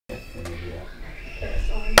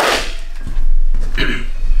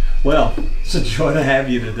Well, it's a joy to have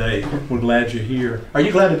you today. We're glad you're here. Are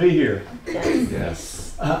you glad to be here?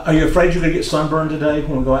 Yes. Are you afraid you're going to get sunburned today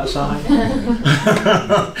when we go outside?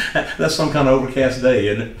 That's some kind of overcast day,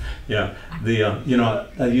 isn't it? Yeah. I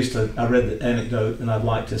read the anecdote, and I'd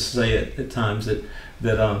like to say it at times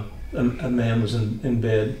that a man was in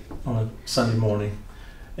bed on a Sunday morning,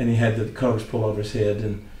 and he had the covers pulled over his head,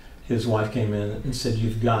 and his wife came in and said,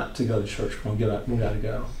 "You've got to go to church. Come on, get up. We got to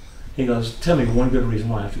go." He goes, "Tell me one good reason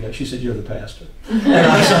why I have to go." She said, "You're the pastor."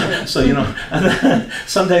 And so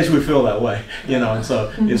some days we feel that way, and so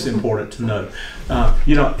it's important to know.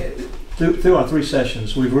 Through our 3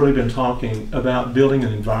 sessions, we've really been talking about building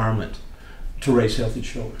an environment to raise healthy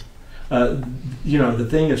children. The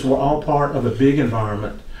thing is, we're all part of a big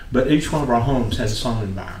environment, but each one of our homes has its own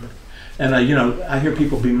environment. And I hear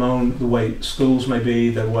people bemoan the way schools may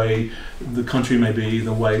be, the way the country may be,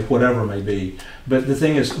 the way whatever may be. But the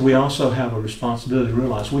thing is, we also have a responsibility to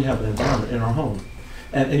realize we have an environment in our home.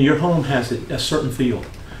 And your home has a certain feel.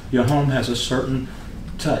 Your home has a certain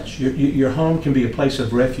touch. Your home can be a place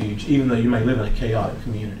of refuge, even though you may live in a chaotic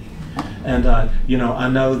community. And I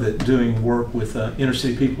know that doing work with inner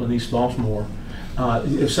city people in East Baltimore,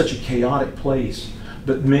 it's such a chaotic place.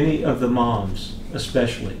 But many of the moms,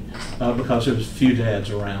 especially, because there was a few dads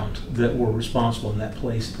around that were responsible in that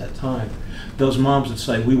place at that time, those moms would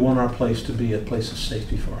say, "We want our place to be a place of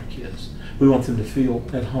safety for our kids. We want them to feel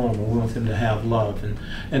at home, and we want them to have love,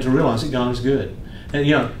 and to realize that God is good."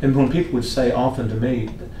 And when people would say often to me,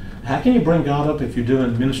 "How can you bring God up if you're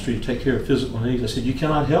doing ministry to take care of physical needs?" I said, "You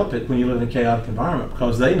cannot help it when you live in a chaotic environment,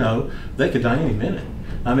 because they know they could die any minute."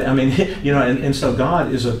 And so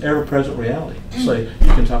God is an ever-present reality. So you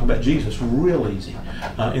can talk about Jesus real easy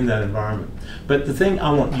in that environment. But the thing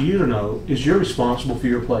I want you to know is you're responsible for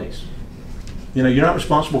your place. You're not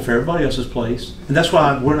responsible for everybody else's place, and that's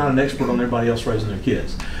why we're not an expert on everybody else raising their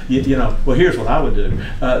kids. Well, here's what I would do.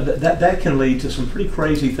 That can lead to some pretty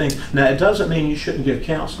crazy things. Now, it doesn't mean you shouldn't give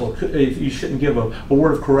counsel. You shouldn't give a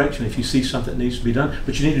word of correction if you see something that needs to be done,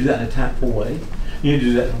 but you need to do that in a tactful way. You need to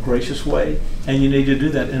do that in a gracious way, and you need to do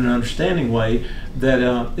that in an understanding way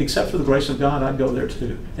that, except for the grace of God, I'd go there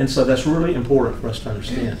too. And so that's really important for us to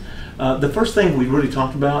understand. The first thing we really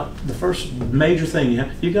talked about, the first major thing,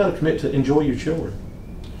 you got to commit to enjoy your children.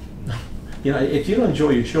 If you don't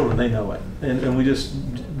enjoy your children, they know it, and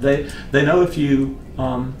they know if you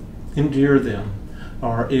endure them,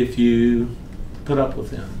 or if you put up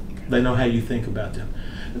with them. They know how you think about them.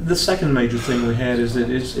 The second major thing we had is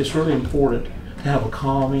that it's really important to have a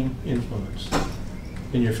calming influence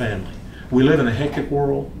in your family. We live in a hectic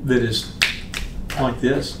world that is like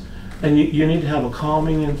this, and you need to have a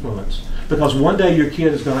calming influence, because one day your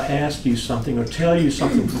kid is going to ask you something or tell you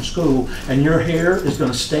something from school, and your hair is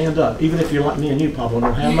going to stand up. Even if you're like me and you, Pablo,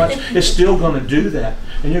 don't have much, it's still going to do that,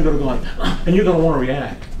 and you're going to go like, and you're going to want to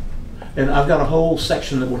react. And I've got a whole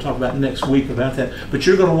section that we'll talk about next week about that, but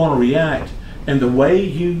you're going to want to react, and the way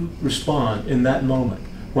you respond in that moment,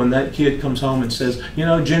 when that kid comes home and says,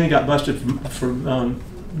 Jenny got busted for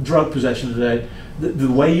drug possession today, the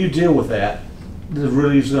way you deal with that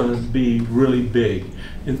really is going to be really big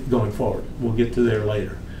going forward. We'll get to there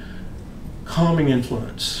later. Calming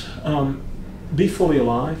influence. Be fully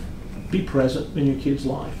alive. Be present in your kid's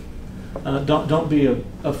life. Don't be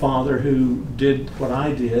a father who did what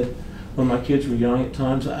I did when my kids were young at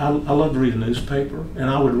times. I loved to read a newspaper, and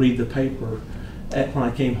I would read the paper when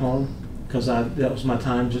I came home, because that was my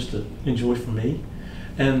time just to enjoy for me.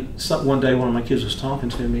 And one day one of my kids was talking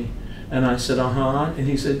to me, and I said, and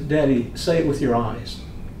he said, "Daddy, say it with your eyes."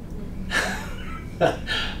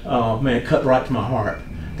 Oh man, it cut right to my heart.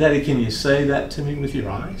 "Daddy, can you say that to me with your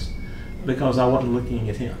eyes?" Because I wasn't looking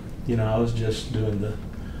at him. I was just doing the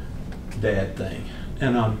dad thing.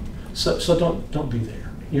 And so don't be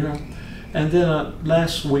there, And then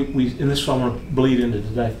last week, and this is what I want to bleed into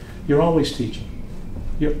today, you're always teaching.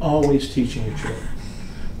 You're always teaching your children.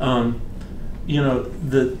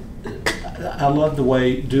 I love the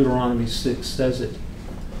way Deuteronomy 6 says it.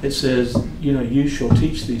 It says, you shall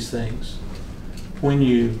teach these things when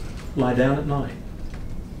you lie down at night,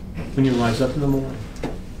 when you rise up in the morning,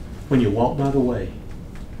 when you walk by the way.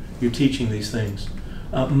 You're teaching these things.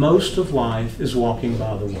 Most of life is walking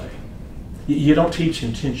by the way. You don't teach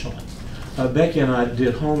intentionally. Becky and I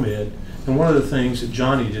did home ed, and one of the things that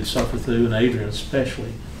Johnny did suffer through, and Adrian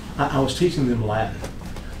especially, I was teaching them Latin.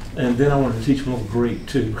 And then I wanted to teach them a little Greek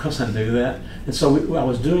too, because I knew that. And so I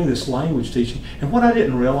was doing this language teaching. And what I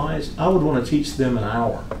didn't realize, I would want to teach them an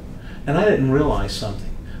hour. And I didn't realize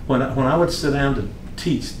something. When I would sit down to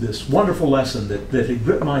teach this wonderful lesson that had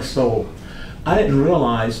gripped my soul, I didn't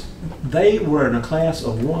realize they were in a class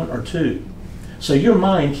of 1 or 2. So your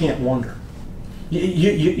mind can't wander.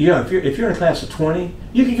 You know, if you're in a class of 20,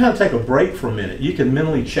 you can kind of take a break for a minute. You can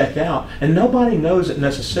mentally check out, and nobody knows it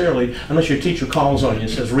necessarily unless your teacher calls on you and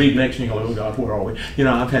says, read next, and you go, oh God, where are we? You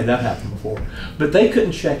know, I've had that happen before. But they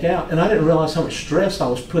couldn't check out, and I didn't realize how much stress I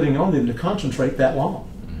was putting on them to concentrate that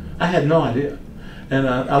long. I had no idea. And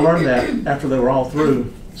I learned that after they were all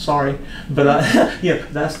through. Sorry, but yeah,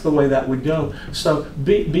 that's the way that would go. So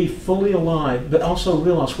be fully alive, but also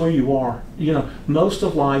realize where you are. You know, most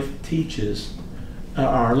of life teaches,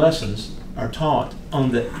 our lessons are taught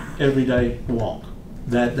on the everyday walk.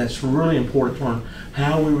 That's really important to learn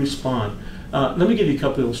how we respond. Let me give you a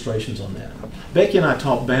couple illustrations on that. Becky and I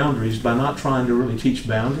taught boundaries by not trying to really teach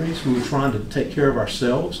boundaries. We were trying to take care of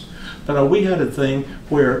ourselves. But we had a thing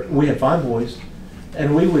where we had 5 boys,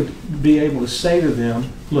 and we would be able to say to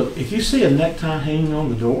them, look, if you see a necktie hanging on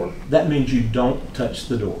the door, that means you don't touch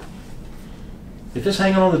the door. If it's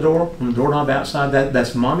hanging on the door, on the doorknob outside,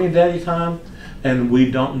 that's mommy and daddy time, and we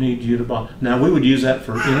don't need you to bother. Now, we would use that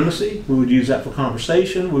for intimacy. We would use that for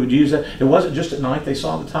conversation. We would use that. It wasn't just at night they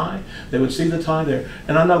saw the tie. They would see the tie there.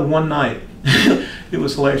 And I know one night, it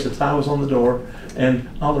was hilarious. The tie was on the door, and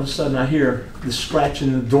all of a sudden I hear the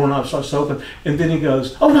scratching, the doorknob starts to open, and then he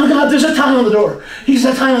goes, oh my God, there's a tie on the door. He's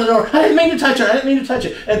a tie on the door. I didn't mean to touch it. I didn't mean to touch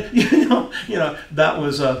it. And you know, that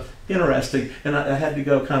was interesting, and I had to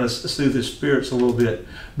go kind of soothe his spirits a little bit.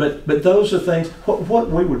 But those are things. What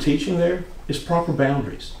we were teaching there is proper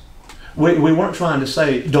boundaries. We weren't trying to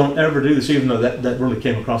say don't ever do this, even though that really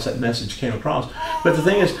came across, that message came across. But the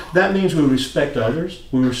thing is, that means we respect others,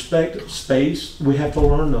 we respect space. We have to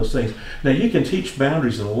learn those things. Now, you can teach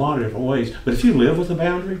boundaries in a lot of different ways, but if you live with a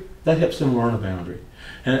boundary, that helps them learn a boundary,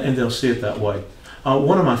 and they'll see it that way.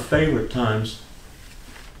 One of my favorite times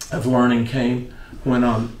of learning came when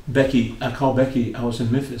I called Becky. I was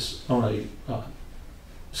in Memphis on a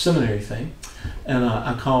seminary thing, and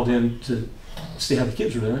I called in to see how the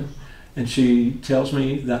kids were doing. And she tells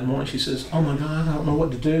me that morning, she says, oh my God, I don't know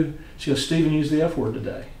what to do. She goes, Stephen used the F word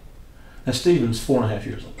today. Now, Stephen's 4.5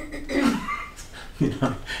 years old. You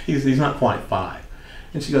know, he's not quite 5.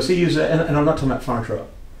 And she goes, he used that, and I'm not talking about fire truck.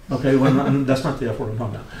 Okay, well, that's not the F word I'm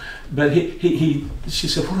talking about. But she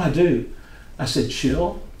said, what do I do? I said,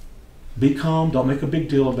 chill, be calm, don't make a big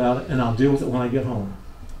deal about it, and I'll deal with it when I get home.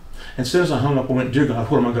 And as soon as I hung up, I went, dear God,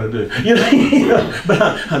 what am I going to do? You know, but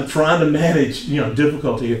I'm trying to manage,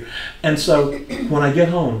 difficulty here. And so when I get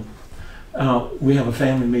home, we have a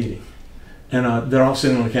family meeting. And they're all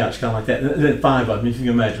sitting on the couch, kind of like that. And then 5 of them, if you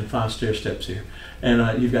can imagine, 5 stair steps here.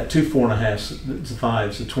 And you've got 2 4.5s, the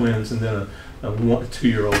 5s, the twins, and then a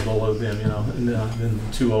 2-year-old below them, and then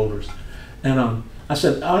the 2 olders. And I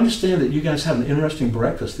said, I understand that you guys had an interesting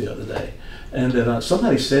breakfast the other day, and that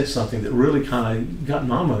somebody said something that really kind of got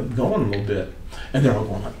Mama going a little bit. And they're all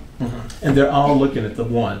going like, and they're all looking at the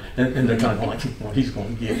one, and they're kind of going like, well, he's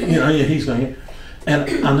going to get it. Yeah, he's going to get it.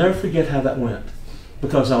 And I'll never forget how that went,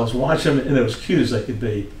 because I was watching them, and they're as cute as they could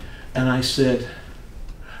be. And I said,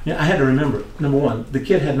 I had to remember, number one, the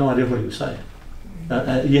kid had no idea what he was saying.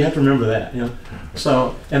 You have to remember that,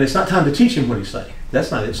 So, and it's not time to teach him what he's saying.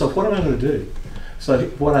 That's not it. So what am I going to do? So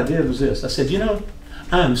what I did was this. I said,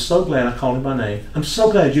 I am so glad I called him by name. I'm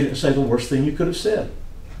so glad you didn't say the worst thing you could have said.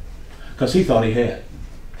 Because he thought he had.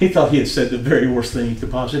 He thought he had said the very worst thing he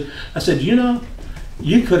could possibly. I said,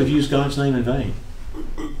 you could have used God's name in vain.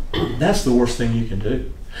 That's the worst thing you can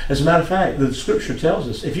do. As a matter of fact, the scripture tells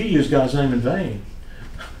us, if you use God's name in vain,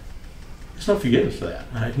 there's no forgiveness for that.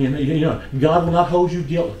 Right? God will not hold you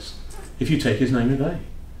guiltless if you take his name in vain.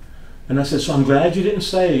 And I said, so I'm glad you didn't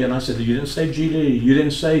say, and I said, you didn't say GD, you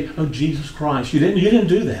didn't say, oh, Jesus Christ, you didn't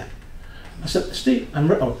do that. I said, Steve,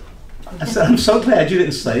 I'm so glad you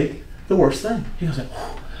didn't say the worst thing. He goes,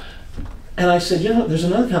 and I said, there's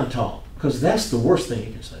another kind of talk, because that's the worst thing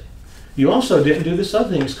you can say. You also didn't do this other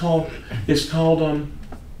thing. It's called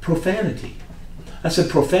profanity. I said,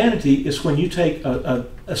 profanity is when you take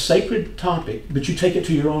a sacred topic, but you take it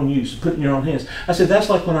to your own use, put it in your own hands. I said, that's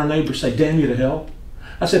like when our neighbors say, damn you to hell.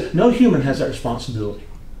 I said, no human has that responsibility.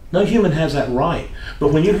 No human has that right.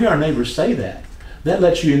 But when you hear our neighbors say that, that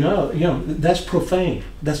lets you know, that's profane.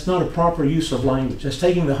 That's not a proper use of language. That's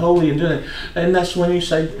taking the holy and doing it. And that's when you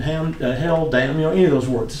say hell, damn, any of those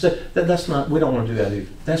words. That's not, we don't want to do that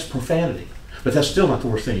either. That's profanity. But that's still not the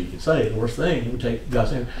worst thing you can say. The worst thing, we take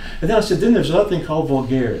God's name. And then I said, then there's another thing called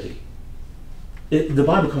vulgarity. The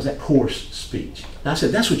Bible calls that coarse speech. And I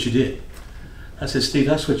said, that's what you did. I said, Steve,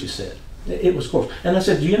 that's what you said. It was coarse. And I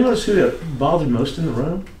said, do you notice who it bothered most in the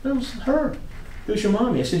room? It was her. It was your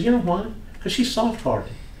mommy. I said, you know why? Because she's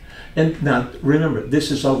soft-hearted. And now, remember,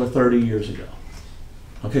 this is over 30 years ago.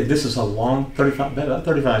 Okay, this is a long, about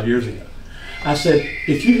 35 years ago. I said,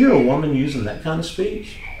 if you hear a woman using that kind of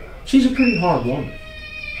speech, she's a pretty hard woman.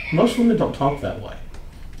 Most women don't talk that way.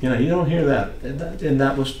 You know, you don't hear that. And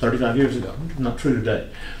that was 35 years ago. Not true today.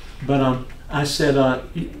 But I said,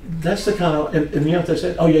 that's the kind of, and you know what they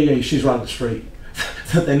said? Oh, yeah, she's right on the street.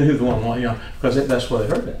 They knew who the one was, you know, because that's where they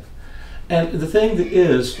heard that. And the thing that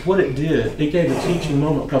is, what it did, it gave a teaching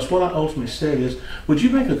moment, because what I ultimately said is, would you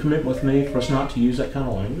make a commitment with me for us not to use that kind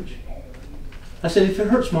of language? I said, if it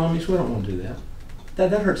hurts mommies, we don't want to do that.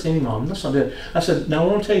 That hurts any mom. Let's not do it. I said, now I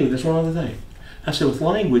want to tell you this one other thing. I said, with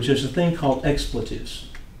language, there's a thing called expletives.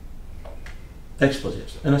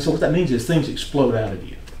 Expletives. And I said, what that means is things explode out of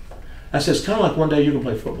you. I said, it's kind of like one day you're going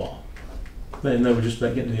to play football. And they were just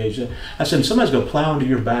about getting to the age of, I said, somebody's going to plow into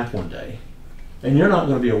your back one day, and you're not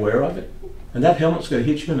going to be aware of it, and that helmet's going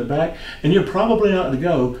to hit you in the back, and you're probably not going to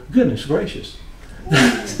go, goodness gracious.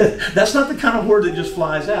 That's not the kind of word that just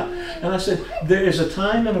flies out. And I said, there is a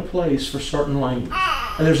time and a place for certain language,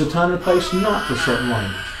 and there's a time and a place not for certain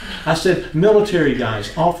language. I said, military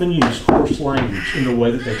guys often use coarse language in the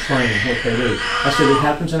way that they train what they do. I said, it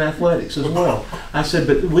happens in athletics as well. I said,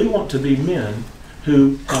 but we want to be men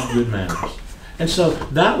who have good manners. And so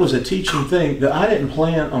that was a teaching thing that I didn't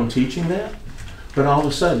plan on teaching that, but all of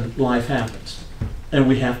a sudden life happens and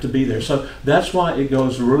we have to be there. So that's why it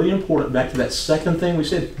goes really important back to that second thing we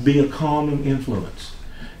said, be a calming influence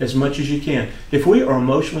as much as you can. If we are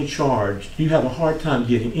emotionally charged, you have a hard time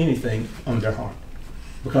getting anything on their heart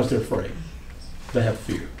because they're afraid. They have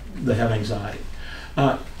fear. They have anxiety.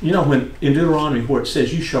 You know, when in Deuteronomy where it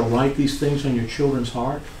says you shall write these things on your children's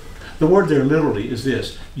heart, the word there literally is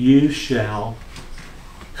this, you shall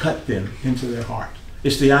cut them into their heart.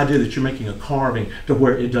 It's the idea that you're making a carving to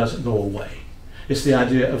where it doesn't go away. It's the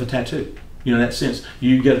idea of a tattoo. You know, in that sense,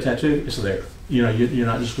 you get a tattoo, it's there. You know, you're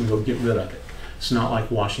not just going to go get rid of it. It's not like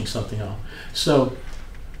washing something off. So,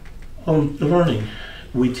 on learning,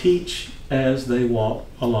 we teach as they walk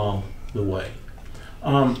along the way.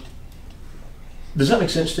 Does that make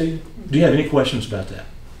sense to you? Do you have any questions about that?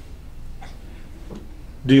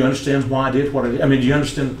 Do you understand why I did what I did? I mean, do you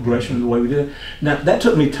understand the progression of the way we did it? Now, that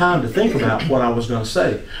took me time to think about what I was going to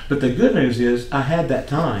say. But the good news is I had that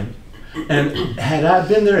time. And had I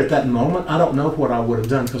been there at that moment, I don't know what I would have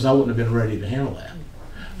done because I wouldn't have been ready to handle that.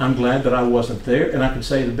 I'm glad that I wasn't there. And I could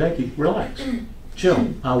say to Becky, relax,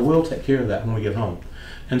 chill. I will take care of that when we get home.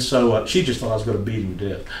 And so she just thought I was going to beat him to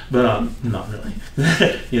death. But not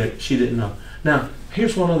really. You know, she didn't know. Now,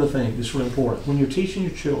 here's one other thing that's really important. When you're teaching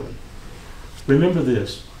your children, remember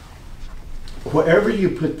this, wherever you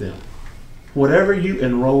put them, whatever you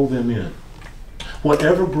enroll them in,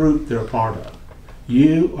 whatever group they're a part of,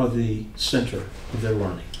 you are the center of their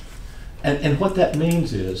learning. And what that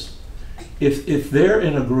means is, if they're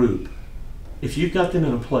in a group, if you've got them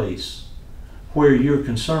in a place where you're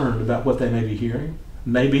concerned about what they may be hearing,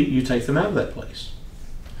 maybe you take them out of that place.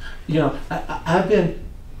 You know, I've been,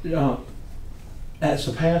 as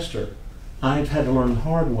a pastor, I've had to learn the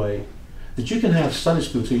hard way that you can have Sunday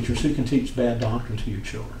school teachers who can teach bad doctrine to your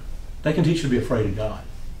children. They can teach you to be afraid of God.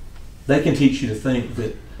 They can teach you to think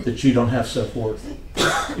that you don't have self-worth.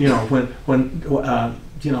 You know, when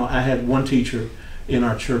you know, I had one teacher in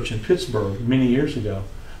our church in Pittsburgh many years ago,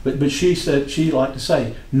 but she said, she liked to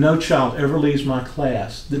say, no child ever leaves my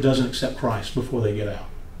class that doesn't accept Christ before they get out.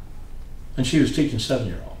 And she was teaching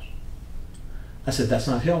 7-year-olds. I said, that's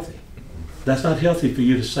not healthy. That's not healthy for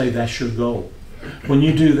you to say that's your goal. When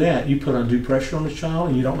you do that, you put undue pressure on the child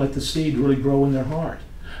and you don't let the seed really grow in their heart.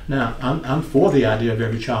 Now, I'm for the idea of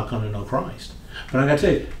every child coming to know Christ. But I got to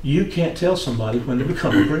tell you, you can't tell somebody when they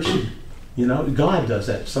become a Christian. You know, God does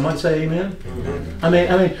that. Somebody say amen? Mm-hmm. I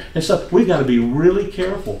mean, and so we've got to be really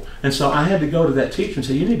careful. And so I had to go to that teacher and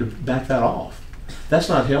say, you need to back that off. That's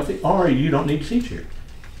not healthy, or you don't need to teach here.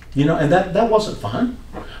 You know, and that wasn't fun.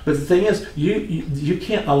 But the thing is, you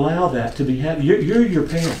can't allow that to be happening. You're your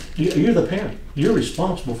parent. You're the parent. You're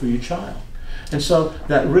responsible for your child. And so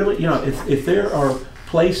that really, you know, if there are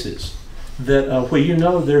places that where you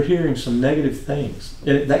know they're hearing some negative things,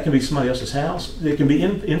 and that can be somebody else's house, it can be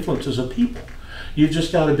influences of people. You've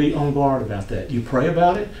just got to be on guard about that. You pray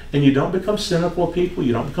about it, and you don't become cynical of people,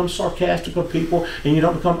 you don't become sarcastic of people, and you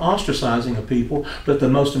don't become ostracizing of people. But the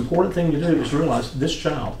most important thing to do is realize this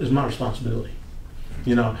child is my responsibility.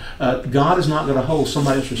 You know, God is not going to hold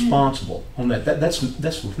somebody else responsible on that. That's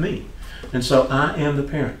with me. And so I am the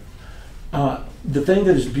parent. The thing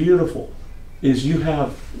that is beautiful is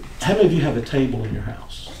how many of you have a table in your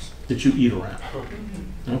house that you eat around?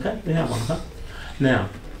 Okay, you have one, huh? Now,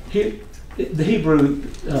 here, the Hebrew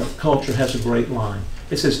culture has a great line.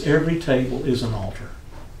 It says, every table is an altar.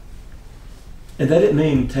 And they didn't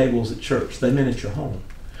mean tables at church. They meant at your home.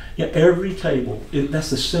 Yeah, every table, that's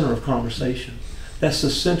the center of conversation. That's the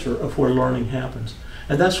center of where learning happens.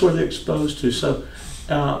 And that's where they're exposed to. So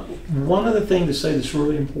one other thing to say that's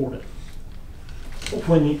really important.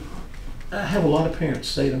 I have a lot of parents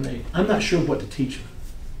say to me, I'm not sure what to teach them.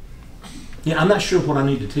 Yeah, I'm not sure what I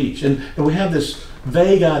need to teach. And we have this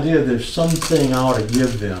vague idea there's something I ought to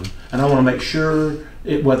give them. And I want to make sure,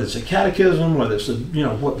 whether it's a catechism, whether it's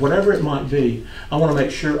whatever it might be, I want to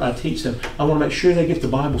make sure I teach them. I want to make sure they get the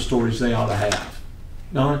Bible stories they ought to have.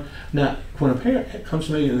 Now, when a parent comes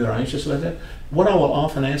to me and they're anxious about that, what I will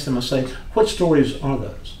often ask them, I say, what stories are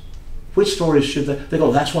those? Which stories should they? They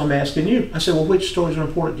go, that's why I'm asking you. I say, well, which stories are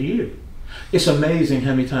important to you? It's amazing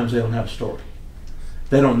how many times they don't have a story.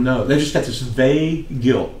 They don't know. They just got this vague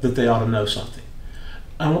guilt that they ought to know something.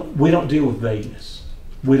 We don't deal with vagueness.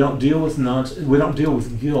 We don't deal with nonsense. We don't deal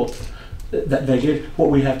with guilt that they get. What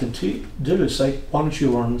we have to do is say, why don't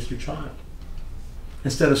you learn with your child?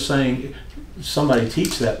 Instead of saying, somebody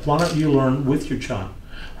teach that, why don't you learn with your child?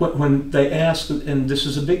 When they ask, and this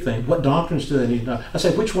is a big thing, what doctrines do they need to know? I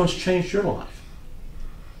say, which ones changed your life?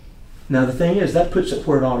 Now the thing is, that puts it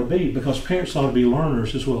where it ought to be, because parents ought to be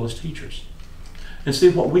learners as well as teachers. And see,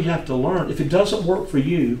 what we have to learn, if it doesn't work for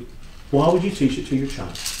you, why would you teach it to your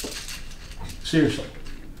child? Seriously.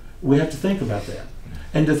 We have to think about that.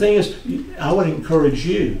 And the thing is, I would encourage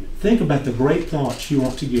you, think about the great thoughts you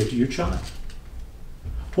want to give to your child.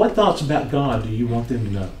 What thoughts about God do you want them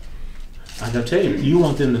to know? I'm going to tell you, you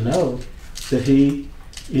want them to know that He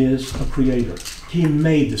is a creator. He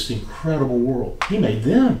made this incredible world. He made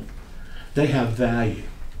them. They have value.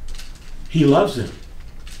 He loves them.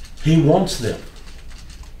 He wants them.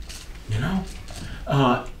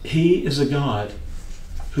 He is a God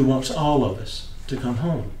who wants all of us to come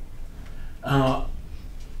home.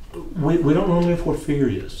 We don't want to live where fear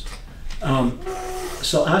is.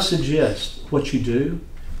 So I suggest what you do,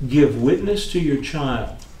 give witness to your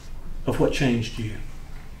child of what changed you.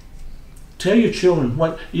 Tell your children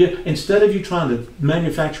instead of you trying to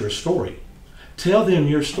manufacture a story, tell them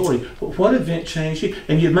your story. What event changed you?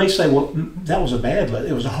 And you may say, well, that was a bad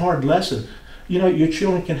lesson. It was a hard lesson. Your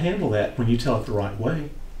children can handle that when you tell it the right way.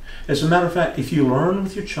 As a matter of fact, if you learn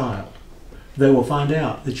with your child, they will find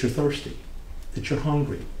out that you're thirsty, that you're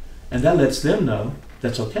hungry, and that lets them know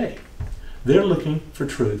that's okay. They're looking for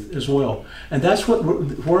truth as well. And that's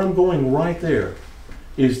where I'm going right there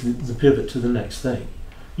is the pivot to the next thing.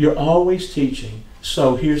 You're always teaching.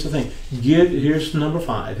 So here's the thing. Here's number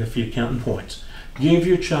 5, if you're counting points. Give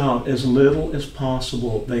your child as little as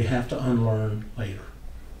possible they have to unlearn later.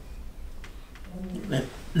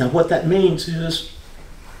 Now what that means is,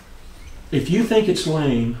 if you think it's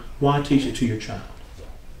lame, why teach it to your child?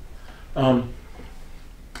 I'm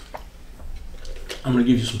going to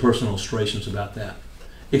give you some personal illustrations about that.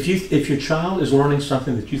 If your child is learning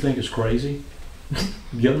something that you think is crazy,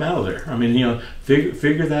 get them out of there. I mean,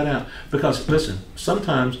 figure that out. Because listen,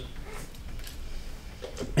 sometimes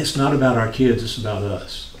it's not about our kids; it's about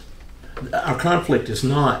us. Our conflict is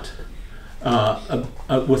not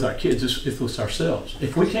with our kids; it's with ourselves.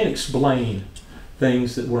 If we can't explain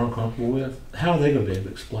things that we're uncomfortable with, how are they going to be able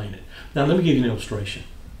to explain it? Now, let me give you an illustration.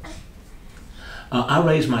 I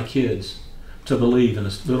raised my kids to believe in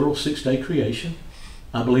a literal 6-day creation.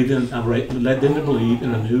 I led them to believe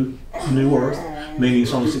in a new earth, meaning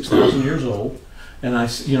it's only 6,000 years old. And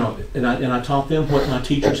I taught them what my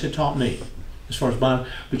teachers had taught me, as far as Bible.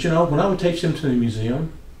 But when I would take them to the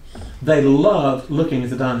museum, they loved looking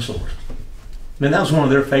at the dinosaurs. Man, that was one of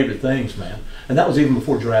their favorite things, man. And that was even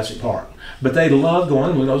before Jurassic Park. But they loved going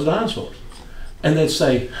and looking at those dinosaurs. And they'd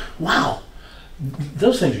say, wow,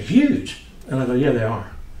 those things are huge. And I go, yeah, they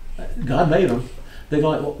are. God made them. They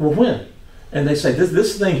go, well, when? And they say,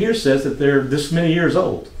 this thing here says that they're this many years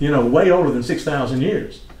old, way older than 6,000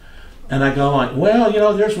 years. And I go like,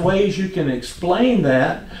 well, there's ways you can explain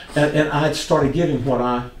that. And I started giving what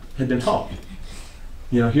I had been taught.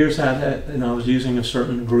 Here's how and I was using a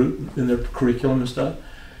certain group in their curriculum and stuff.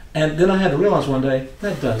 And then I had to realize one day,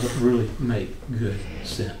 that doesn't really make good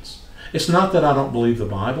sense. It's not that I don't believe the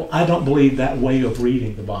Bible. I don't believe that way of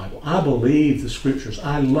reading the Bible. I believe the Scriptures.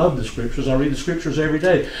 I love the Scriptures. I read the Scriptures every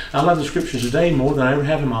day. I love the Scriptures today more than I ever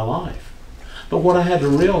have in my life. But what I had to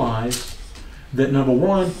realize, that number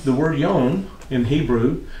one, the word yom in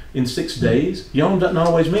Hebrew, in 6 days, yom doesn't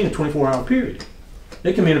always mean a 24-hour period.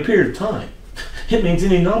 It can mean a period of time. It means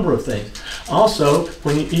any number of things. Also,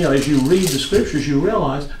 when as you read the Scriptures, you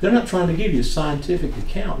realize they're not trying to give you a scientific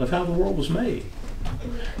account of how the world was made.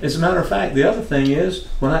 As a matter of fact, the other thing is,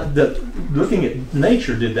 looking at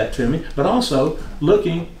nature did that to me, but also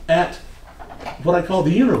looking at what I call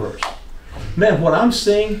the universe. Man, what I'm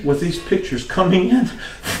seeing with these pictures coming in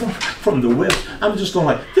from the web, I'm just going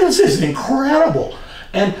like, this is incredible.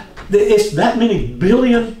 And it's that many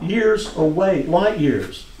billion years away, light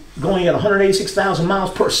years, going at 186,000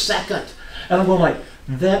 miles per second. And I'm going like,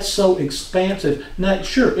 that's so expansive. Now,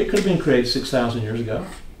 sure, it could have been created 6,000 years ago.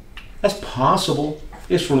 That's possible.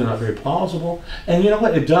 It's really not very plausible. And you know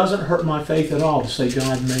what? It doesn't hurt my faith at all to say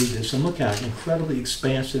God made this. And look how incredibly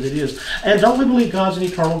expansive it is. And don't we believe God's an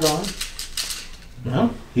eternal God?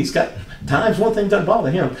 Well, he's got times one thing doesn't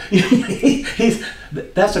bother him.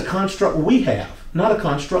 That's a construct we have, not a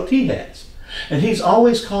construct he has. And he's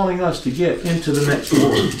always calling us to get into the next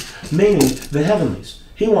world, meaning the heavenlies.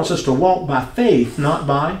 He wants us to walk by faith, not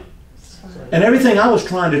by. And everything I was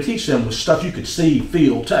trying to teach them was stuff you could see,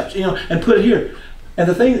 feel, touch, and put it here. And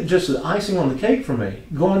the thing that just is icing on the cake for me,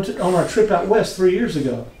 on our trip out west 3 years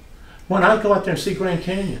ago, when I go out there and see Grand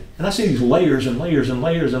Canyon, and I see these layers and layers and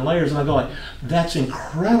layers and layers, and I go like, that's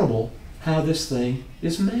incredible how this thing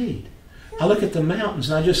is made. I look at the mountains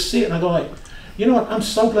and I just see it and I go like, you know what, I'm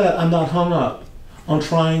so glad I'm not hung up on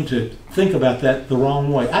trying to think about that the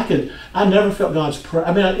wrong way. I never felt God's presence.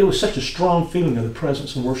 I mean, it was such a strong feeling of the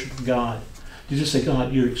presence and worship of God. You just say,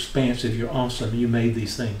 God, you're expansive, you're awesome, you made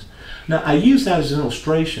these things. Now, I use that as an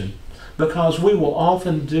illustration because we will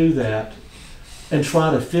often do that and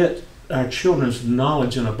try to fit our children's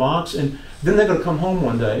knowledge in a box, and then they're going to come home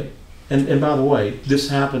one day, and by the way, this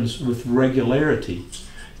happens with regularity.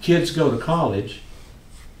 Kids go to college,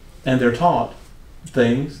 and they're taught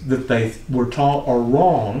things that they were taught are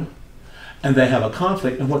wrong, and they have a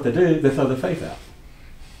conflict, and what they do, they throw their faith out.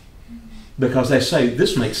 Because they say,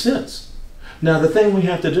 this makes sense. Now, the thing we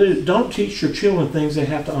have to do, don't teach your children things they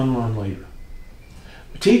have to unlearn later.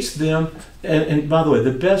 Teach them, and by the way,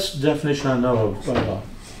 the best definition I know of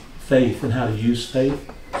faith and how to use faith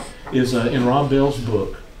is in Rob Bell's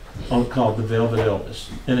book called The Velvet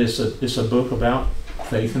Elvis. And it's a book about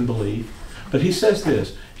faith and belief. But he says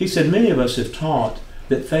this. He said, many of us have taught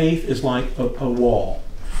that faith is like a wall.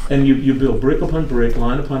 And you build brick upon brick,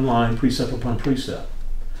 line upon line, precept upon precept.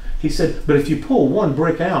 He said, but if you pull one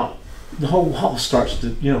brick out, the whole wall starts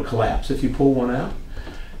to collapse if you pull one out.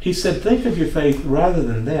 He said, think of your faith rather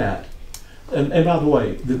than that. And by the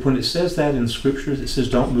way, when it says that in the scriptures, it says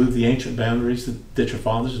don't move the ancient boundaries that your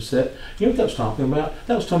fathers have set. You know what that was talking about?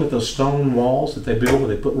 That was talking about those stone walls that they build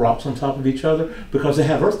where they put rocks on top of each other because they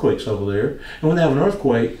have earthquakes over there. And when they have an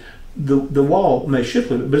earthquake, the wall may shift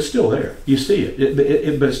a little bit, but it's still there. You see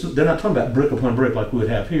it. But they're not talking about brick upon brick like we would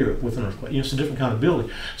have here with an earthquake. It's a different kind of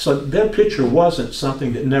building. So their picture wasn't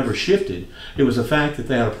something that never shifted. It was the fact that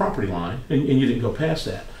they had a property line, and you didn't go past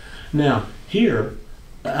that. Now, here,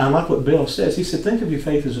 I like what Bill says. He said, think of your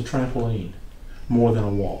faith as a trampoline more than a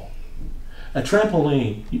wall. A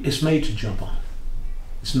trampoline is made to jump on.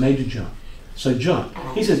 It's made to jump. So jump.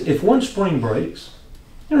 He says, if one spring breaks,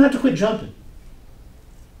 you don't have to quit jumping.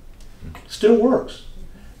 Still works.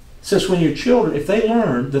 It says when your children, if they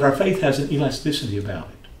learn that our faith has an elasticity about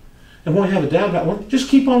it, and when we have a doubt about one, just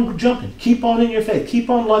keep on jumping. Keep on in your faith. Keep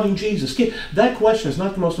on loving Jesus. That question is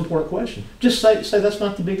not the most important question. Just say that's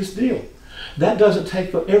not the biggest deal. That doesn't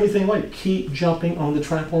take everything away. Keep jumping on the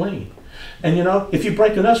trampoline. And if you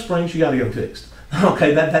break enough springs, you got to get them fixed.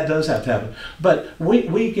 Okay, that does have to happen. But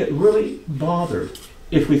we get really bothered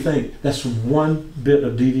if we think that's one bit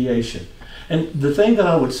of deviation. And the thing that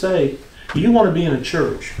I would say, you want to be in a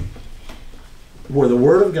church where the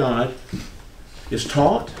Word of God is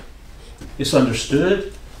taught, it's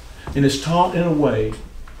understood, and it's taught in a way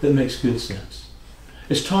that makes good sense.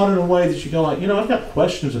 It's taught in a way that you go like, I've got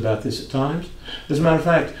questions about this at times. As a matter of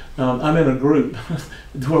fact, I'm in a group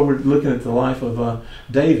where we're looking at the life of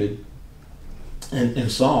David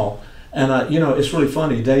and Saul. And, it's really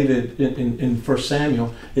funny. David, in 1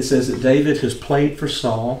 Samuel, it says that David has played for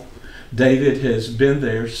Saul. David has been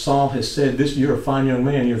there. Saul has said, you're a fine young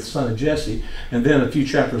man, you're the son of Jesse. And then a few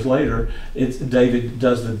chapters later, David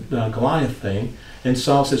does the Goliath thing. And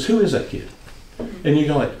Saul says, who is that kid? And you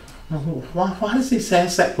go like, why does he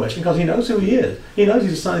ask that question? Because he knows who he is. He knows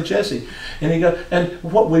he's the son of Jesse. And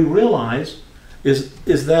what we realize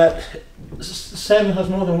is that Samuel has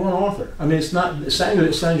more than one author. I mean, it's not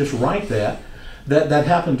Samuel didn't just write that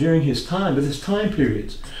happened during his time, but his time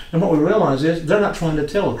periods. And what we realize is they're not trying to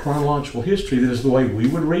tell a chronological history that is the way we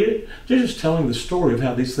would read it. They're just telling the story of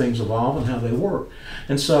how these things evolve and how they work.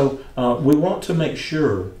 And so we want to make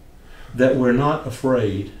sure that we're not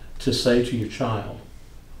afraid to say to your child,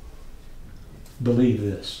 believe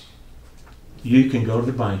this. You can go to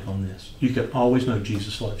the bank on this. You can always know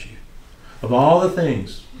Jesus loves you. Of all the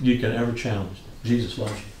things you can ever challenge, Jesus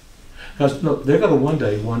loves you. Because they're going to one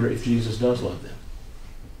day wonder if Jesus does love them.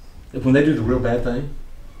 when they do the real bad thing,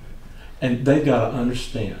 and they've got to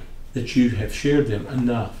understand that you have shared them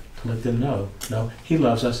enough to let them know, no, he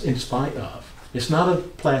loves us in spite of. It's not a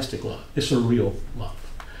plastic love, it's a real love.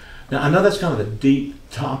 Now, I know that's kind of a deep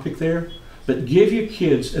topic there, but give your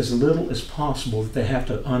kids as little as possible that they have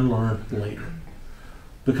to unlearn later,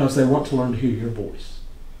 because they want to learn to hear your voice.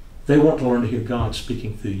 They want to learn to hear God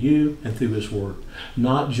speaking through you and through his word,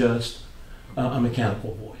 not just a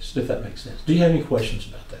mechanical voice, if that makes sense. Do you have any questions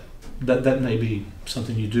about that? That may be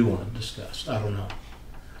something you do want to discuss. I don't know.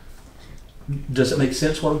 Does it make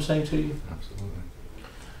sense what I'm saying to you? Absolutely.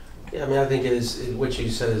 Yeah, I mean, I think it is, what you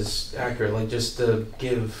said is accurate. Like, just to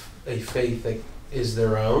give a faith that is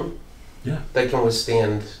their own, Yeah. that can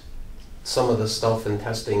withstand some of the stuff and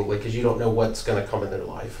testing, like, because you don't know what's going to come in their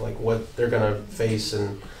life, like what they're going to face,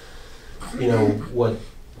 and you know what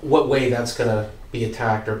way that's going to be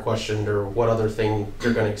attacked or questioned, or what other thing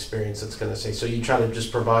they're going to experience that's going to say. So you try to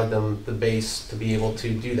just provide them the base to be able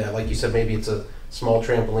to do that. Like you said, maybe it's a small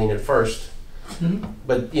trampoline at first,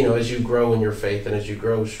 but you know, as you grow in your faith and as you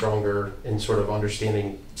grow stronger in sort of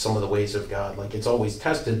understanding some of the ways of God, like, it's always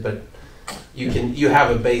tested, but you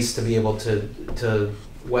have a base to be able to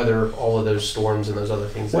weather all of those storms and those other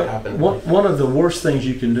things that happen. One of the worst things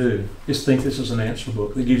you can do is think this is an answer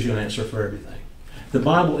book that gives you an answer for everything. The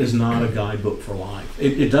Bible is not a guidebook for life.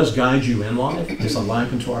 It does guide you in life. It's a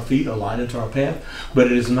lamp unto our feet, a light unto our path. But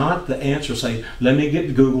it is not the answer. Say, let me get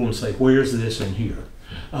to Google and say, where's this in here?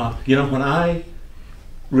 You know, when I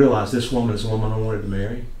realized this woman is the woman I wanted to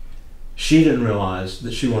marry, she didn't realize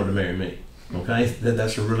that she wanted to marry me. Okay,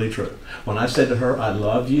 that's really true. When I said to her, I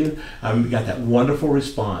love you, I got that wonderful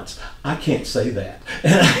response. I can't say that.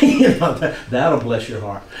 And you know, that'll bless your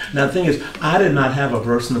heart. Now the thing is, I did not have a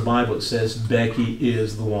verse in the Bible that says Becky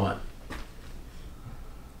is the one.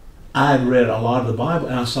 I had read a lot of the Bible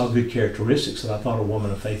and I saw good characteristics that I thought a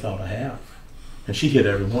woman of faith ought to have. And she hit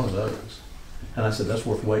every one of those. And I said, that's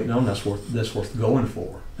worth waiting on, that's worth going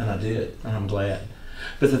for. And I did, and I'm glad.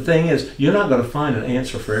 But the thing is, you're not going to find an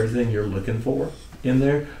answer for everything you're looking for in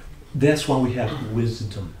there. That's why we have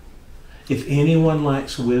wisdom. If anyone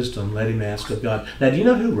lacks wisdom, let him ask of God. Now, do you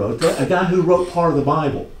know who wrote that? A guy who wrote part of the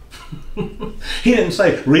Bible. He didn't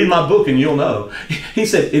say, read my book and you'll know. He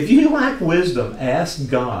said, if you lack wisdom, ask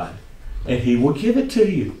God, and he will give it to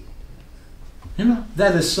you. You know,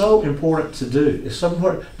 that is so important to do. It's so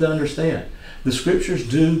important to understand. The scriptures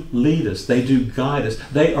do lead us. They do guide us.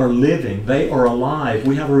 They are living. They are alive.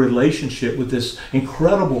 We have a relationship with this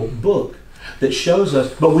incredible book that shows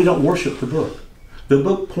us, but we don't worship the book. The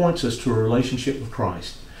book points us to a relationship with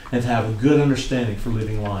Christ and to have a good understanding for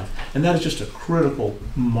living life. And that is just a critical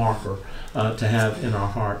marker to have in our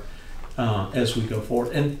heart as we go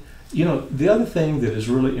forward. And, you know, the other thing that is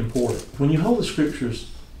really important, when you hold the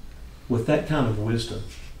scriptures with that kind of wisdom,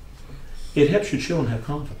 it helps your children have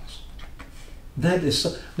confidence. That is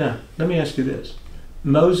so. Now, let me ask you this.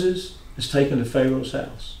 Moses is taken to Pharaoh's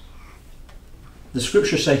house. The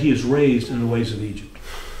scriptures say he is raised in the ways of Egypt.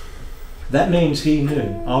 That means he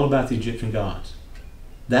knew all about the Egyptian gods.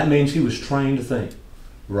 That means he was trained to think.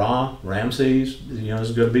 Ra, Ramses, you know,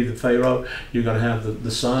 is going to be the Pharaoh. You're going to have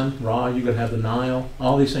the sun, Ra, you're going to have the Nile,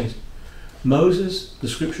 all these things. Moses, the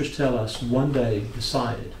scriptures tell us, one day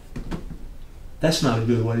decided, that's not a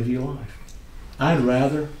good way to view life. I'd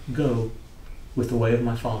rather go with the way of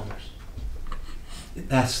my fathers.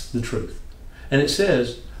 That's the truth. And it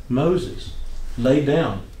says Moses laid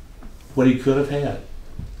down what he could have had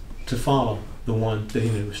to follow the one that he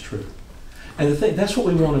knew was true. And the thing, that's what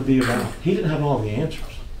we want to be about. He didn't have all the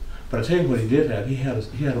answers, but I tell you what he did have. He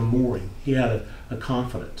had a mooring. He had a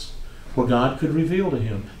confidence where God could reveal to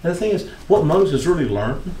him. And the thing is, what Moses really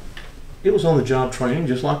learned, it was on the job training,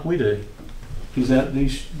 just like we do. He's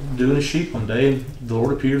doing his sheep one day, and the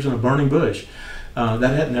Lord appears in a burning bush. That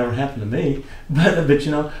had never happened to me, but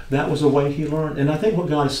you know, that was the way he learned. And I think what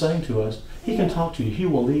God is saying to us, he can talk to you, he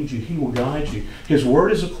will lead you, he will guide you. His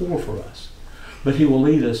word is a core for us, but he will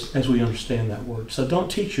lead us as we understand that word. So don't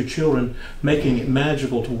teach your children making it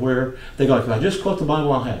magical to where they go, if I just quote the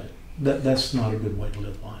Bible, I'll have it. That's not a good way to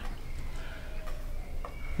live life.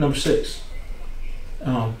 Number 6,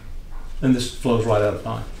 and this flows right out of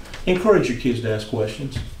time. Encourage your kids to ask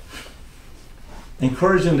questions.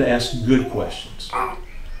 Encourage them to ask good questions.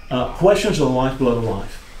 Questions are the lifeblood of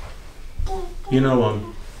life. You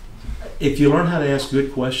know, if you learn how to ask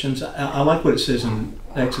good questions, I like what it says in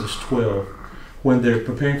Exodus 12 when they're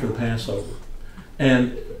preparing for the Passover.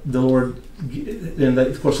 And the Lord, and they,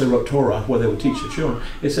 of course they wrote Torah where they would teach the children.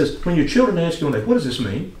 It says, when your children ask you one day, what does this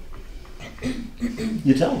mean?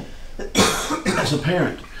 You tell them. As a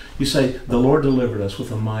parent, you say, the Lord delivered us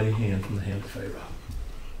with a mighty hand from the hand of Pharaoh.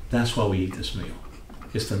 That's why we eat this meal.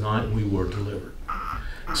 It's the night we were delivered.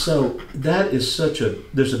 So that is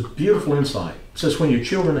there's a beautiful insight. It says when your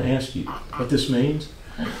children ask you what this means,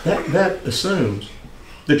 that assumes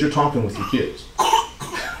that you're talking with your kids.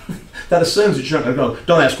 That assumes that you're not going to go,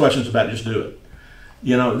 don't ask questions about it, just do it.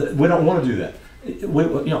 We don't want to do that.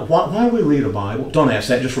 Why do we read a Bible? Don't ask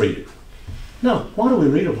that, just read it. No, why do we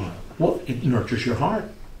read a Bible? Well, it nurtures your heart.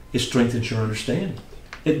 It strengthens your understanding.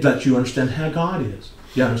 It lets you understand how God is.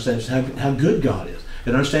 You understand how good God is.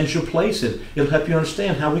 It understands your place in it. It'll help you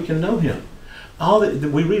understand how we can know Him.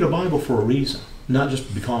 We read a Bible for a reason, not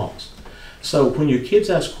just because. So when your kids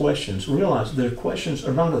ask questions, realize their questions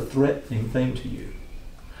are not a threatening thing to you.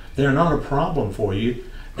 They're not a problem for you.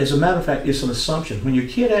 As a matter of fact, it's an assumption. When your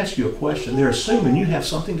kid asks you a question, they're assuming you have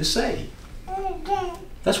something to say.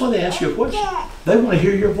 That's why they ask you a question. They want to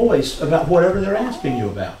hear your voice about whatever they're asking you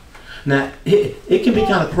about. Now, it can be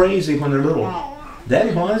kind of crazy when they're little.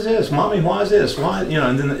 Daddy, why is this? Mommy, why is this? Why?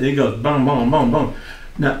 And then it goes boom, boom, boom, boom.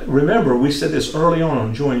 Now, remember, we said this early on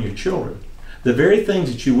enjoying your children. The very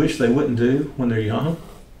things that you wish they wouldn't do when they're young,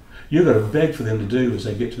 you're going to beg for them to do as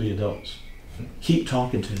they get to be adults. Keep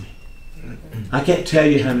talking to me. I can't tell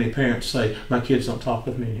you how many parents say, my kids don't talk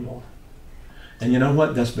with me anymore. And you know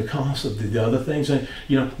what? That's because of the other things.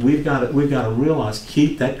 We've got to realize,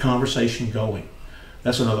 keep that conversation going.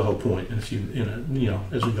 That's another whole point. And if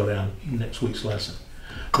as we go down next week's lesson.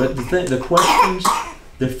 But the questions,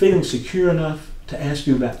 they're feeling secure enough to ask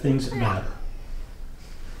you about things that matter.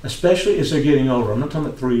 Especially as they're getting older. I'm not talking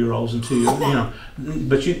about 3-year-olds and 2-year-olds,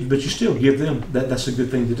 but you still give them that's a good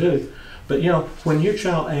thing to do. But when your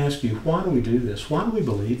child asks you, why do we do this? Why do we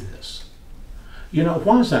believe this?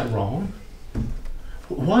 Why is that wrong?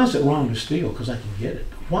 Why is it wrong to steal? Because I can get it.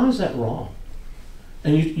 Why is that wrong?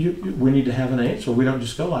 And we need to have an answer. We don't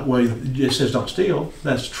just go like, well, it says don't steal.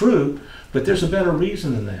 That's true, but there's a better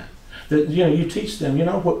reason than that. You teach them,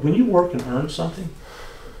 when you work and earn something,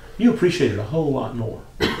 you appreciate it a whole lot more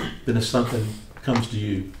than if something comes to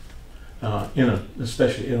you,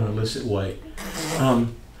 especially in an illicit way.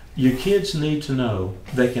 Your kids need to know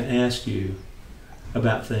they can ask you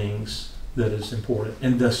about things that is important.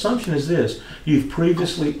 And the assumption is this: you've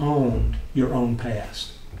previously owned your own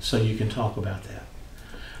past, so you can talk about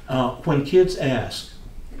that. When kids ask,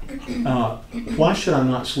 why should I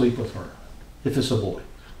not sleep with her if it's a boy?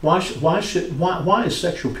 Why is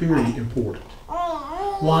sexual purity important?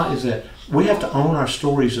 Why is that? We have to own our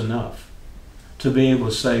stories enough to be able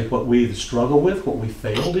to say what we either struggle with, what we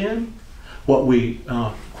failed in, what we,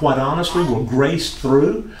 quite honestly, were graced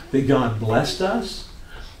through, that God blessed us.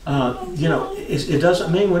 It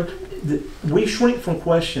doesn't mean we shrink from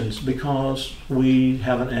questions because we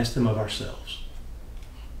haven't asked them of ourselves.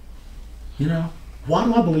 Why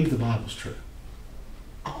do I believe the Bible's true?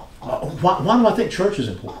 Why do I think church is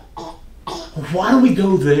important? Why do we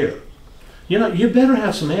go there? You better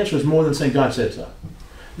have some answers more than saying God said so.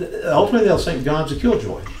 Ultimately, they'll think God's a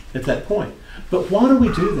killjoy at that point. But why do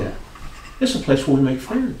we do that? It's a place where we make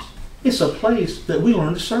friends. It's a place that we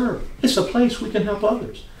learn to serve. It's a place we can help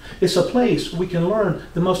others. It's a place we can learn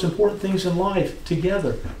the most important things in life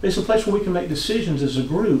together. It's a place where we can make decisions as a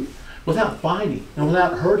group without fighting and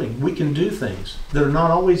without hurting. We can do things that are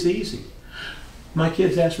not always easy. My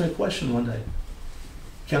kids asked me a question one day.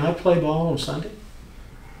 Can I play ball on Sunday?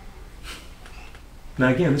 Now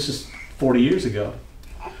again, this is 40 years ago.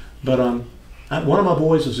 But one of my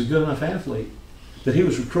boys was a good enough athlete that he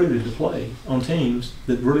was recruited to play on teams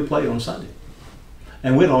that really played on Sunday.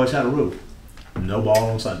 And we'd always had a rule: no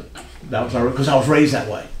ball on Sunday. That was our rule, because I was raised that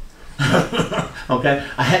way. Okay?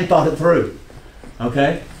 I hadn't thought it through.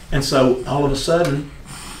 Okay? And so all of a sudden,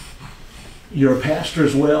 you're a pastor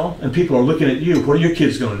as well, and people are looking at you. What are your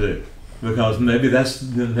kids going to do? Because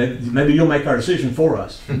maybe you'll make our decision for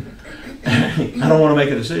us. I don't want to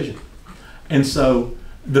make a decision. And so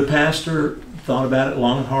the pastor thought about it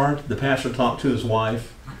long and hard. The pastor talked to his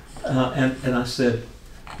wife, and I said,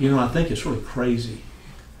 I think it's really crazy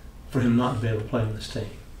for him not to be able to play on this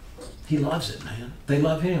team. He loves it, man. They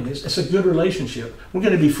love him. It's a good relationship. We're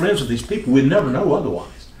going to be friends with these people. We'd never know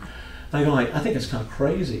otherwise. And I go I think it's kind of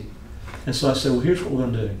crazy. And so I said, well, here's what we're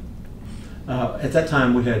going to do. At that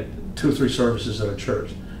time, we had 2 or 3 services at our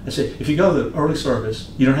church. I said, if you go to the early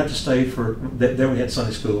service, you don't have to stay for, there we had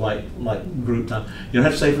Sunday school, like group time. You don't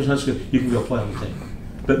have to stay for Sunday school. You can go play on the team.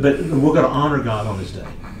 But we're going to honor God on His day.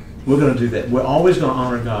 We're going to do that. We're always going to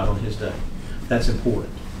honor God on His day. That's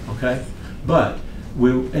important, okay? But,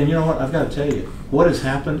 and you know what, I've got to tell you, what has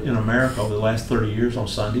happened in America over the last 30 years on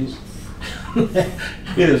Sundays,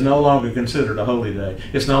 It is no longer considered a holy day.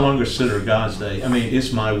 It's no longer considered God's day. I mean,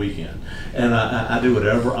 it's my weekend. And I do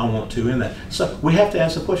whatever I want to in that. So we have to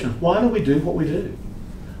ask the question, why do we do what we do?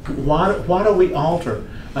 Why do we alter?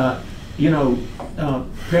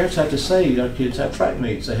 Parents have to say, our kids have track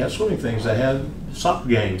meets, they have swimming things, they have soccer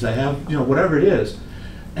games, they have, whatever it is.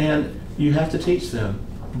 And you have to teach them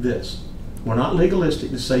this. We're not legalistic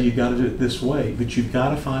to say you've got to do it this way, but you've got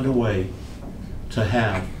to find a way to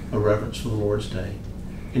have a reverence for the Lord's Day.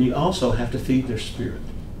 And you also have to feed their spirit.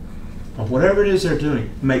 On whatever it is they're doing,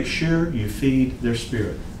 make sure you feed their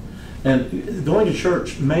spirit. And going to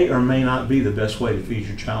church may or may not be the best way to feed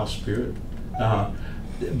your child's spirit.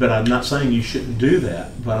 But I'm not saying you shouldn't do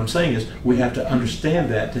that. What I'm saying is we have to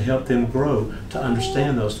understand that to help them grow, to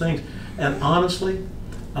understand those things. And honestly,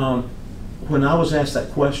 when I was asked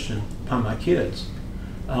that question by my kids,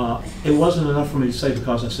 it wasn't enough for me to say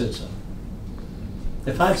because I said so.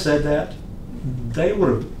 If I'd said that, they would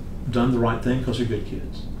have done the right thing because they're good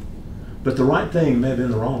kids. But the right thing may have been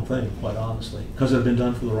the wrong thing, quite honestly, because it had been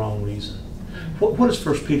done for the wrong reason. What does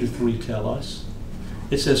 1 Peter 3 tell us?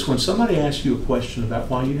 It says, when somebody asks you a question about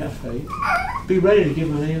why you have faith, be ready to give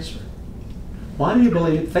them an answer. Why do you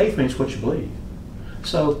believe? Faith means what you believe.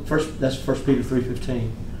 So that's 1 Peter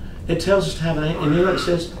 3:15. It tells us to have an answer. And you know what it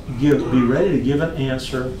says? Be ready to give an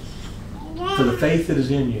answer for the faith that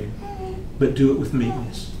is in you, but do it with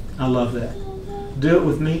meekness. I love that. Do it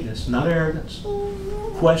with meekness, not arrogance.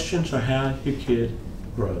 Questions are how your kid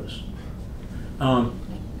grows.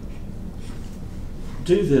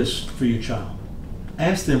 Do this for your child.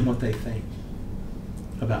 Ask them what they think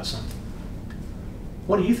about something.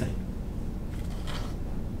 What do you think?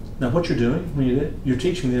 Now, what you're doing when you do it, you're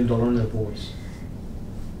teaching them to learn their voice.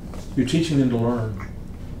 You're teaching them to learn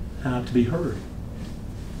how to be heard.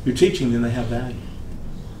 You're teaching them they have value.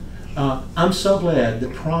 I'm so glad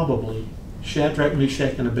that probably Shadrach,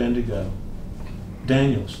 Meshach, and Abednego,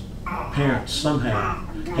 Daniel's parents somehow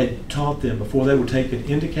had taught them before they were taken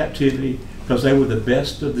into captivity, because they were the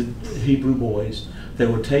best of the Hebrew boys. They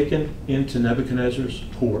were taken into Nebuchadnezzar's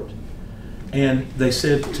court. And they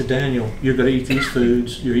said to Daniel, you're going to eat these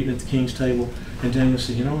foods, you're eating at the king's table. And Daniel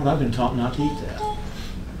said, you know what, I've been taught not to eat that.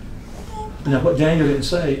 Now what Daniel didn't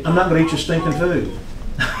say, I'm not going to eat your stinking food.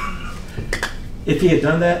 If he had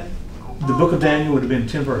done that, the book of Daniel would have been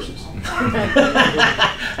 10 verses.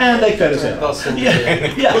 And they cut his head off.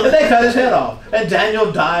 They cut his head off. And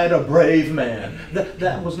Daniel died a brave man.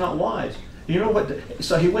 That was not wise. You know what?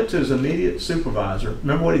 So he went to his immediate supervisor.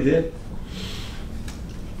 Remember what he did?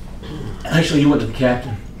 Actually, he went to the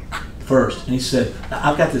captain first, and he said,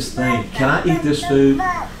 I've got this thing. Can I eat this food?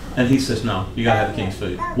 And he says, no, you got to have the king's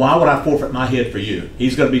food. Why would I forfeit my head for you?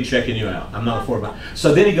 He's going to be checking you out. I'm not forfeiting.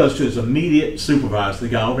 So then he goes to his immediate supervisor, the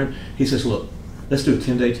guy over him. He says, look, let's do a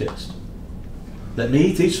 10-day test. Let me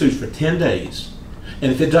eat these foods for 10 days.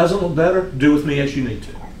 And if it doesn't look better, do with me as you need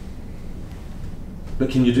to. But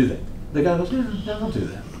can you do that? The guy goes, yeah, I'll do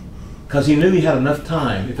that. Because he knew he had enough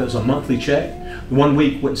time. If it was a monthly check, 1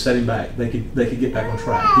 week wouldn't set him back. They could get back on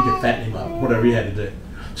track. He could fatten him up, whatever he had to do.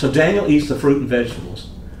 So Daniel eats the fruit and vegetables.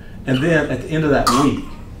 And then at the end of that week,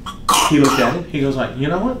 he looked at him. He goes like, you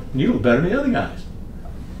know what? You look better than the other guys.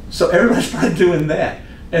 So everybody started doing that.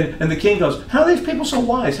 And the king goes, how are these people so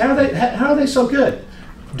wise? How are they so good?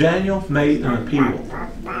 Daniel made an appeal.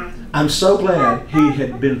 I'm so glad he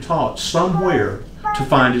had been taught somewhere to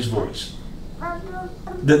find his voice.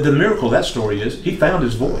 The miracle of that story is he found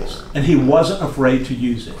his voice, and he wasn't afraid to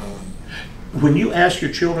use it. When you ask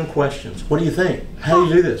your children questions, what do you think? How do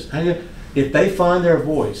you do this? If they find their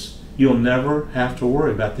voice, you'll never have to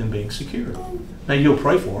worry about them being secure. Now you'll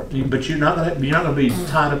pray for it, but you're not going to be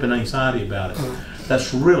tied up in anxiety about it.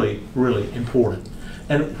 That's really, really important.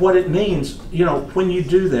 And what it means, when you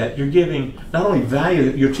do that, you're giving not only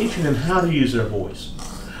value, you're teaching them how to use their voice.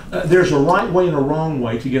 There's a right way and a wrong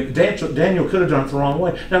way to give. Daniel could have done it the wrong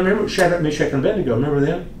way. Now remember Shadrach, Meshach, and Abednego. Remember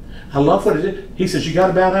them? I love what it did. He says, you got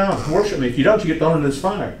to bow down and worship me. If you don't, you get thrown into this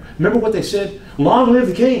fire. Remember what they said? Long live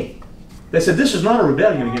the king. They said, this is not a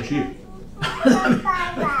rebellion against you.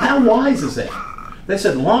 How wise is that? They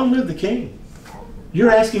said, long live the king.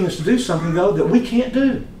 You're asking us to do something, though, that we can't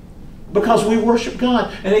do because we worship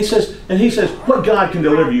God. And he says, what God can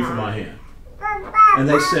deliver you from my hand? And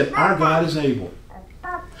they said, our God is able.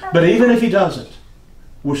 But even if he doesn't,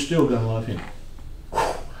 we're still going to love him.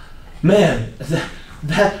 Man,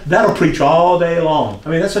 that'll preach all day long. I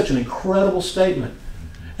mean, that's such an incredible statement.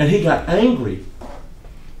 And he got angry.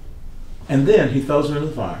 And then he throws them into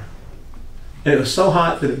the fire. And it was so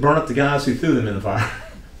hot that it burned up the guys who threw them in the fire.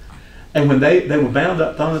 And when they were bound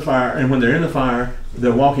up, thrown in the fire, and when they're in the fire,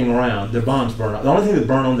 they're walking around, their bonds burn up. The only thing that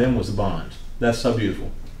burned on them was the bonds. That's so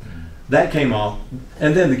beautiful. That came off.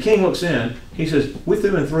 And then the king looks in. He says, we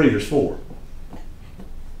threw in 3, there's 4.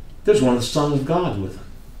 There's one of the sons of God with him.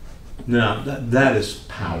 Now, that is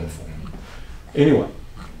powerful. Anyway,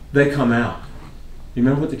 they come out. You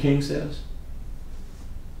remember what the king says?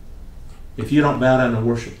 If you don't bow down and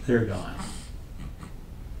worship their God,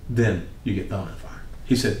 then you get thrown in fire.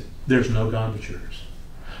 He said, there's no God but yours.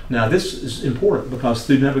 Now, this is important because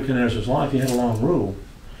through Nebuchadnezzar's life, he had a long rule.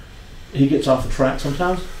 He gets off the track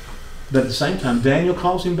sometimes, but at the same time, Daniel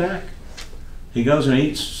calls him back. He goes and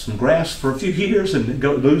eats some grass for a few years and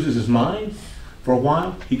loses his mind for a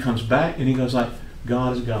while. He comes back and he goes like,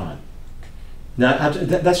 God is God. Now,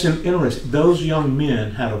 that's interesting. Those young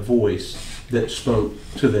men had a voice that spoke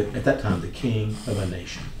to, at that time, the king of a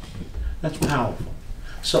nation. That's powerful.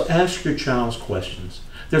 So ask your child's questions.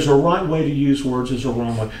 There's a right way to use words, there's a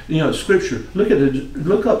wrong way. You know, Scripture,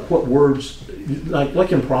 look up what words,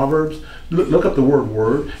 like in Proverbs, look up the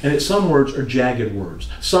word, and some words are jagged words.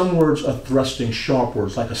 Some words are thrusting, sharp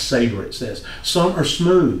words, like a saber, it says. Some are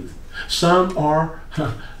smooth. Some are,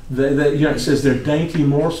 it says they're dainty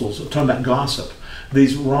morsels. I'm talking about gossip.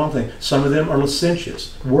 These wrong things. Some of them are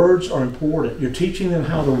licentious. Words are important. You're teaching them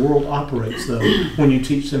how the world operates, though, when you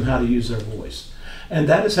teach them how to use their voice. And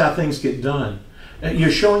that is how things get done.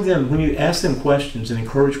 You're showing them, when you ask them questions and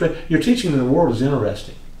encourage questions, you're teaching them the world is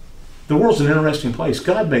interesting. The world's an interesting place.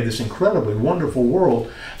 God made this incredibly wonderful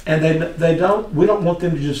world, and we don't want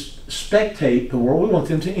them to just spectate the world. We want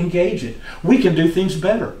them to engage it. We can do things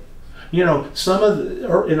better. You know,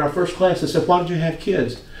 in our first class, they said, why did you have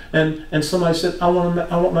kids? And somebody said, I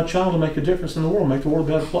want my child to make a difference in the world, make the world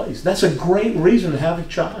a better place. That's a great reason to have a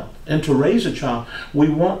child and to raise a child. We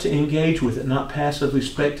want to engage with it, not passively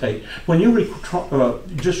spectate. When you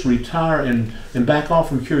just retire and back off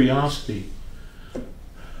from curiosity,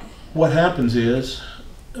 what happens is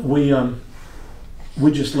we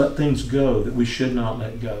just let things go that we should not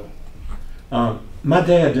let go. My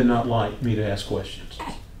dad did not like me to ask questions.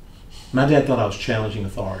 My dad thought I was challenging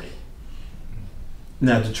authority.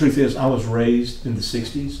 Now, the truth is, I was raised in the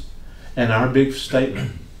 60s, and our big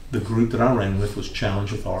statement, the group that I ran with, was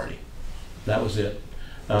challenge authority. That was it.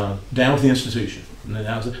 Down with the institution. And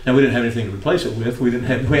that was it. Now, we didn't have anything to replace it with. We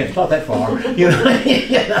hadn't thought that far. You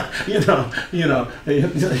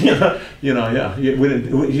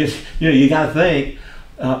got to think.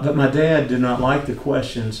 But my dad did not like the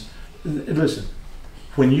questions. Listen,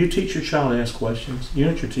 when you teach your child to ask questions, you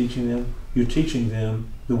know what you're teaching them? You're teaching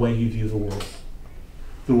them the way you view the world.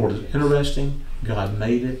 The world is interesting, God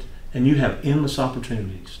made it, and you have endless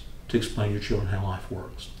opportunities to explain to your children how life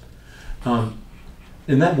works. And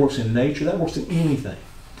that works in nature, that works in anything.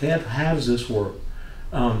 Dad, how does this work?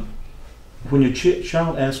 When your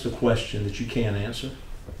child asks a question that you can't answer,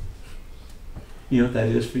 you know what that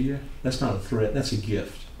is for you? That's not a threat, that's a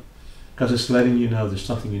gift. Because it's letting you know there's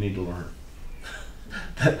something you need to learn.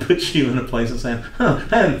 That puts you in a place of saying, I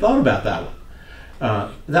hadn't thought about that one.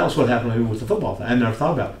 That was what happened to me with the football thing. I never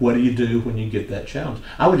thought about what do you do when you get that challenge.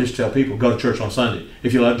 I would just tell people, go to church on Sunday.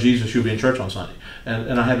 If you love Jesus, you'll be in church on Sunday.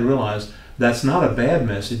 And I had to realize that's not a bad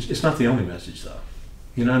message. It's not the only message, though.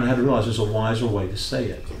 You know, and I had to realize there's a wiser way to say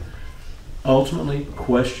it. Ultimately,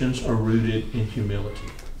 questions are rooted in humility.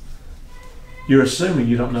 You're assuming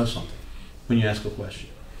you don't know something when you ask a question.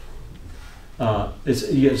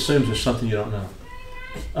 It assumes there's something you don't know.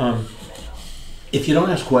 If you don't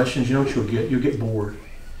ask questions, you know what you'll get? You'll get bored.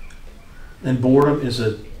 And boredom is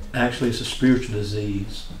actually a spiritual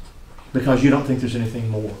disease because you don't think there's anything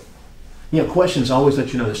more. You know, questions always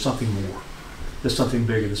let you know there's something more. There's something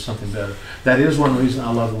bigger, there's something better. That is one reason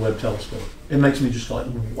I love the Webb telescope. It makes me just go like,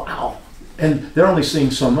 wow. And they're only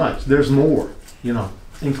seeing so much. There's more, you know,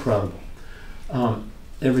 incredible.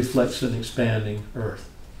 It reflects an expanding earth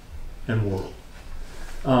and world.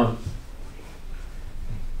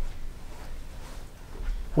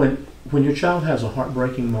 When your child has a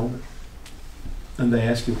heartbreaking moment and they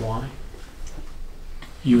ask you why,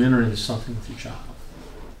 you enter into something with your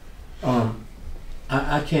child.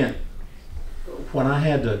 I can't, when I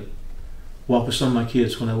had to walk with some of my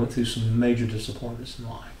kids when I went through some major disappointments in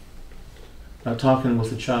life, I'm talking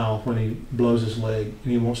with a child when he blows his leg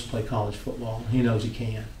and he wants to play college football, he knows he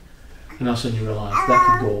can. And all of a sudden you realize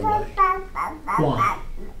that could go away. Why?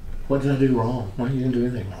 What did I do wrong? Well, you didn't do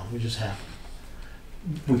anything wrong. It just happened.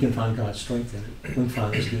 We can find God's strength in it. We can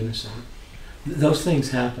find His goodness in it. Those things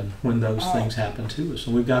happen when those things happen to us.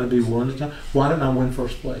 And we've got to be willing to tell, why didn't I win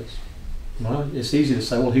first place? Well, it's easy to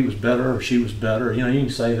say, well, he was better or she was better. You know, you can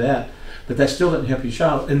say that. But that still doesn't help your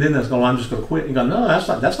child. And then they'll go, I'm just going to quit. And go, no, that's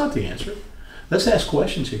not the answer. Let's ask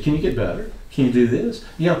questions here. Can you get better? Can you do this?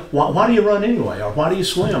 Why do you run anyway? Or why do you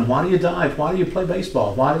swim? Why do you dive? Why do you play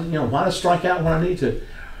baseball? Why do I strike out when I need to?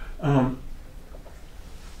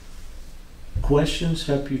 Questions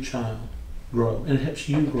help your child grow, and it helps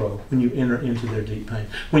you grow when you enter into their deep pain.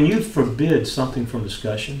 When you forbid something from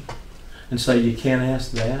discussion and say you can't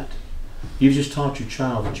ask that, you've just taught your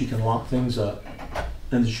child that you can lock things up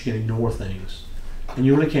and that you can ignore things. And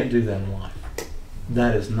you really can't do that in life.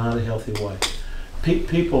 That is not a healthy way.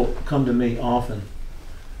 People come to me often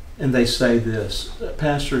and they say this,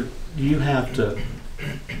 Pastor, you have to,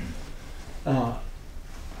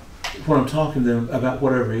 when I'm talking to them about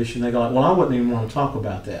whatever issue, and they go like, well, I wouldn't even want to talk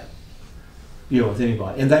about that, with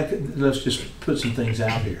anybody. And let's just put some things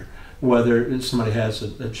out here. Whether somebody has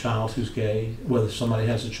a child who's gay, whether somebody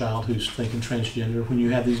has a child who's thinking transgender, when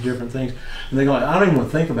you have these different things, and they go like, I don't even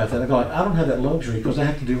want to think about that. I go like, I don't have that luxury because I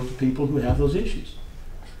have to deal with the people who have those issues.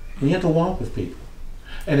 And you have to walk with people.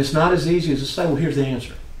 And it's not as easy as to say, well, here's the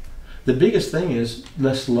answer. The biggest thing is,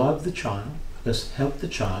 let's love the child, let's help the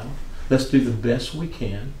child, let's do the best we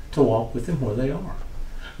can to walk with them where they are.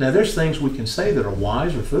 Now, there's things we can say that are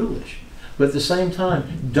wise or foolish, but at the same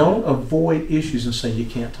time, don't avoid issues and say you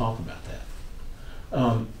can't talk about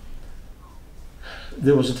that.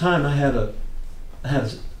 There was a time I had a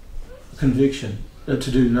conviction to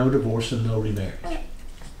do no divorce and no remarriage.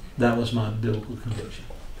 That was my biblical conviction.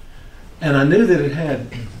 And I knew that it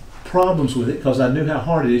had problems with it because I knew how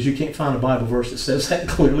hard it is. You can't find a Bible verse that says that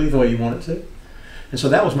clearly the way you want it to. And so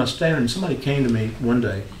that was my standard. And somebody came to me one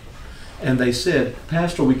day and they said,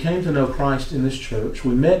 Pastor, we came to know Christ in this church.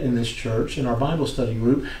 We met in this church in our Bible study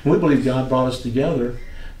group. And we believe God brought us together.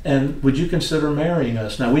 And would you consider marrying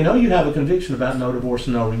us? Now, we know you have a conviction about no divorce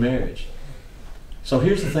and no remarriage. So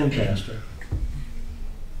here's the thing, Pastor.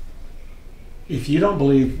 If you don't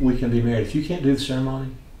believe we can be married, if you can't do the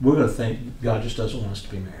ceremony, we're going to think God just doesn't want us to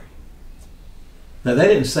be married. Now, they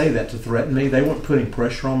didn't say that to threaten me. They weren't putting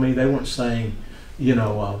pressure on me. They weren't saying, we're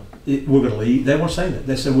going to leave. They weren't saying that.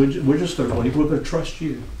 They said, we're just going to leave. We're going to trust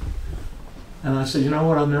you. And I said, you know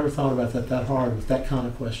what? I've never thought about that hard with that kind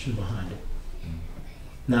of question behind it.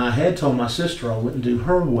 Now, I had told my sister I wouldn't do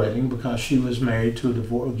her wedding because she was married to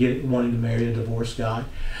wanting to marry a divorced guy.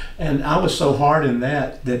 And I was so hard in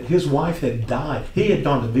that his wife had died. He had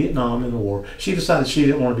gone to Vietnam in the war. She decided she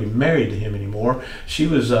didn't want to be married to him anymore. She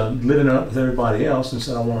was living it up with everybody else and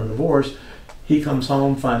said, I want a divorce. He comes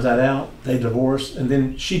home, finds that out, they divorce, and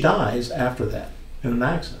then she dies after that in an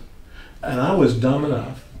accident. And I was dumb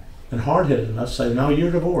enough and hard-headed enough to say, no,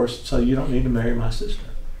 you're divorced, so you don't need to marry my sister.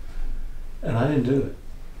 And I didn't do it.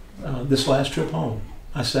 This last trip home,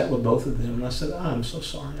 I sat with both of them and I said, I'm so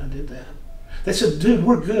sorry I did that. They said, dude,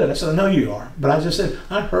 we're good. I said, I know you are. But I just said,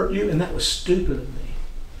 I hurt you and that was stupid of me.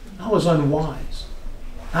 I was unwise.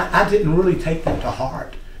 I didn't really take that to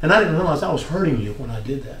heart. And I didn't realize I was hurting you when I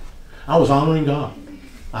did that. I was honoring God,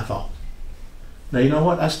 I thought. Now, you know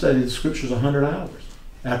what? I studied the scriptures 100 hours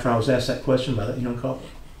after I was asked that question by that young couple.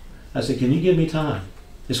 I said, can you give me time?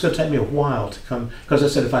 It's going to take me a while to come, because I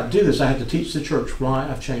said if I do this, I have to teach the church why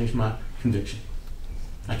I've changed my conviction.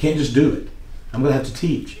 I can't just do it. I'm going to have to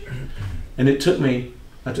teach. And I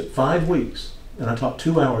took 5 weeks, and I taught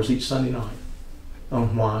 2 hours each Sunday night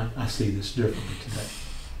on why I see this differently today.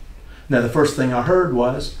 Now, the first thing I heard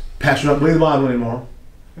was, Pastor, don't believe the Bible anymore.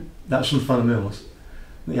 That was from fundamentalists.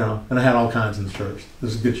 And I had all kinds in the church.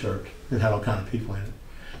 This is a good church. It had all kinds of people in it.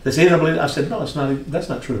 They said, I believe. I said, no, that's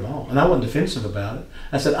not true at all. And I wasn't defensive about it.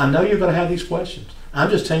 I said, I know you're going to have these questions. I'm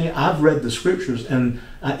just telling you, I've read the scriptures, and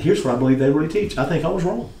here's what I believe they really teach. I think I was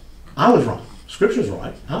wrong. I was wrong. Scripture's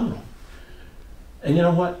right. I'm wrong. And you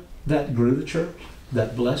know what? That grew the church.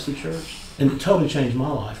 That blessed the church. And it totally changed my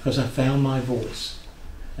life because I found my voice.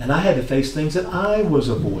 And I had to face things that I was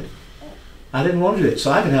avoiding. I didn't want to do it. So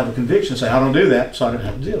I could have a conviction and say, I don't do that, so I didn't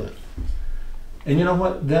have to deal with it. And you know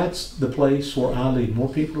what? That's the place where I lead more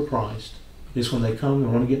people to Christ, is when they come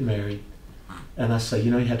and want to get married. And I say,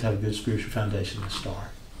 you have to have a good spiritual foundation to start.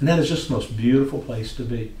 And that is just the most beautiful place to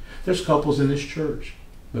be. There's couples in this church.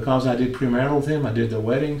 Because I did premarital with them, I did their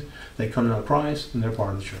weddings, they come to know Christ, and they're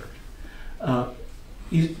part of the church.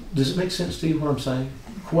 Does it make sense to you what I'm saying?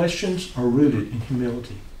 Questions are rooted in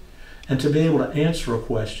humility. And to be able to answer a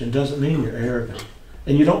question doesn't mean you're arrogant.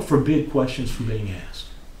 And you don't forbid questions from being asked.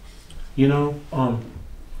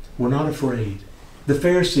 We're not afraid. The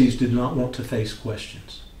Pharisees did not want to face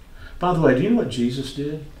questions. By the way, do you know what Jesus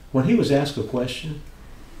did? When he was asked a question,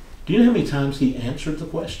 do you know how many times he answered the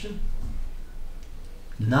question?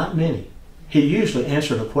 Not many. He usually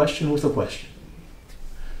answered a question with a question.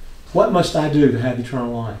 What must I do to have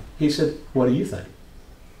eternal life? He said, what do you think?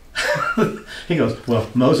 He goes, well,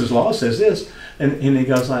 Moses' law says this. And he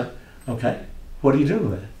goes like, okay, what are you doing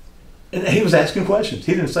with that? And he was asking questions.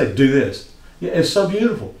 He didn't say, do this. Yeah, it's so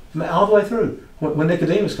beautiful. All the way through. When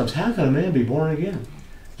Nicodemus comes, how can a man be born again?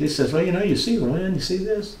 Jesus says, well, you see the wind, you see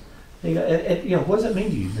this? And what does that mean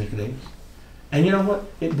to you, Nicodemus? And you know what?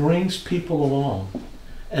 It brings people along.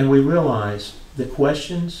 And we realize that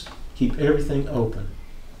questions keep everything open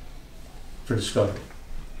for discovery.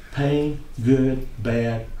 Pain, good,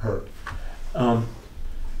 bad, hurt.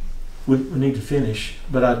 We need to finish,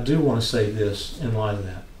 but I do want to say this in light of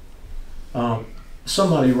that.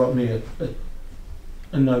 Somebody wrote me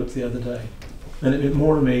a note the other day, and it meant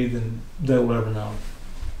more to me than they will ever know.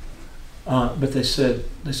 But they said,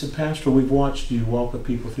 Pastor, we've watched you walk with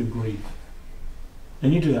people through grief,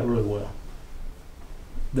 and you do that really well.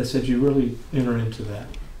 They said you really enter into that,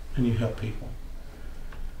 and you help people.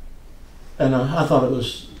 And I thought it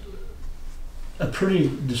was a pretty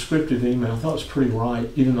descriptive email. I thought it was pretty right,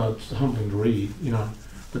 even though it's humbling to read,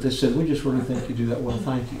 But they said, we just really think you do that well.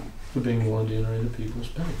 Thank you for being willing to enter into people's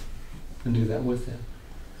pain and do that with them.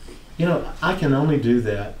 I can only do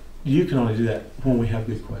that. You can only do that when we have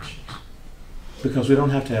good questions, because we don't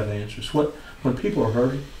have to have answers. When people are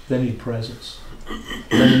hurting, they need presence.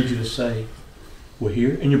 They need you to say, we're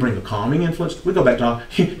here, and you bring a calming influence. We go back to,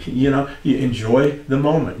 you enjoy the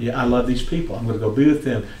moment. Yeah, I love these people. I'm going to go be with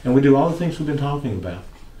them. And we do all the things we've been talking about,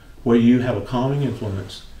 where you have a calming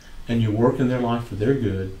influence, and you work in their life for their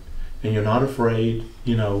good, and you're not afraid,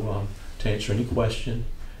 to answer any question.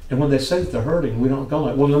 And when they say that they're hurting, we don't go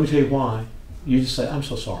like, well, let me tell you why. You just say, I'm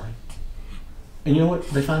so sorry. And you know what?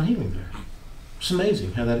 They find healing there. It's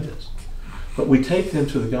amazing how that is. But we take them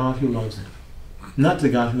to the God who loves them, not to the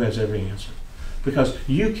God who has every answer. Because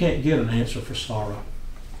you can't get an answer for sorrow.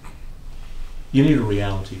 You need a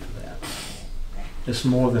reality for that. It's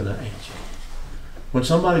more than an answer. When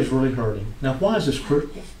somebody's really hurting, now why is this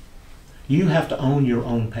critical? You have to own your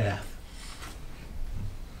own path.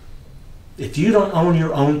 If you don't own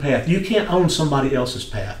your own path, you can't own somebody else's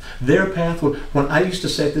path. Their path, when I used to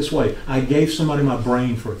say it this way, I gave somebody my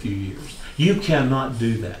brain for a few years. You cannot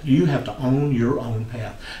do that. You have to own your own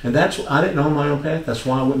path. And I didn't own my own path. That's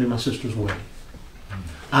why I wouldn't do my sister's wedding.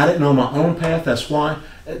 I didn't know my own path. That's why,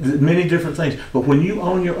 many different things. But when you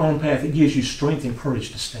own your own path, it gives you strength and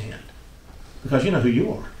courage to stand. Because you know who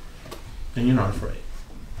you are. And you're not afraid.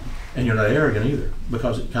 And you're not arrogant either,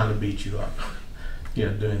 because it kind of beats you up,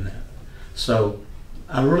 doing that. So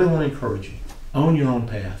I really want to encourage you. Own your own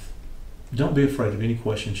path. Don't be afraid of any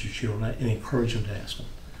questions your children, and encourage them to ask them.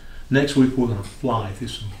 Next week, we're going to fly through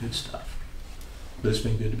some good stuff. But it's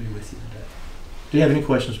been good to be with you today. Do you have any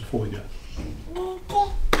questions before we go?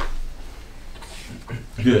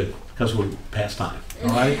 Good, because we're past time. All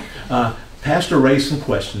right. Pastor raised some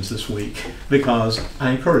questions this week because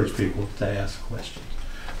I encourage people to ask questions.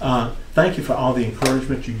 Thank you for all the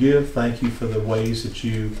encouragement you give. Thank you for the ways that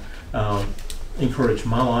you encourage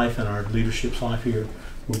my life and our leadership's life here.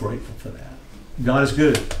 We're grateful for that. God is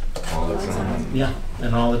good. All the time. Yeah,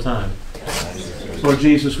 and all the time. Lord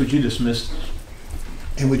Jesus, would you dismiss us?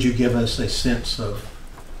 And would you give us a sense of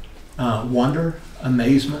wonder,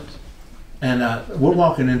 amazement? And we're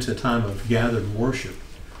walking into a time of gathered worship.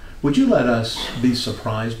 Would you let us be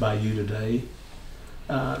surprised by you today?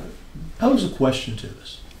 Pose a question to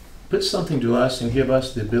us. Put something to us and give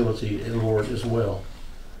us the ability, Lord, as well,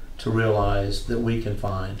 to realize that we can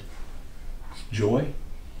find joy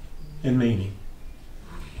and meaning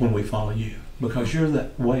when we follow you. Because you're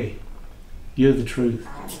the way, you're the truth,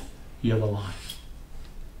 you're the life.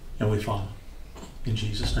 And we follow. In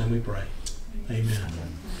Jesus' name we pray. Amen.